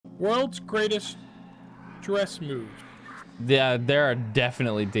World's greatest dress move. Yeah, there are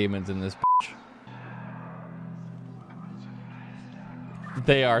definitely demons in this bitch.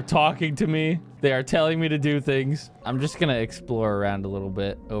 They are talking to me. They are telling me to do things. I'm just gonna explore around a little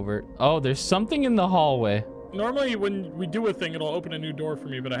bit over. Oh, there's something in the hallway. Normally when we do a thing, it'll open a new door for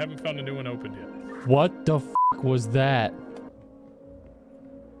me, but I haven't found a new one opened yet. What the f was that?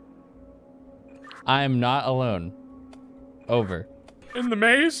 I am not alone. Over. In the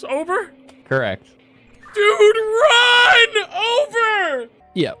maze? Over? Correct. Dude, run! Over!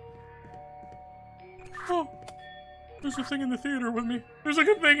 Yep. Oh, there's a thing in the theater with me. There's like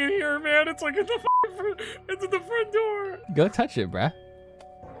a thing in here, man. It's like at the it's at the front door. Go touch it, bruh.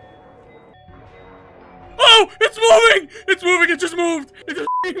 Oh, it's moving! It's moving. It just moved. It just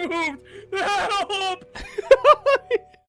moved. Help!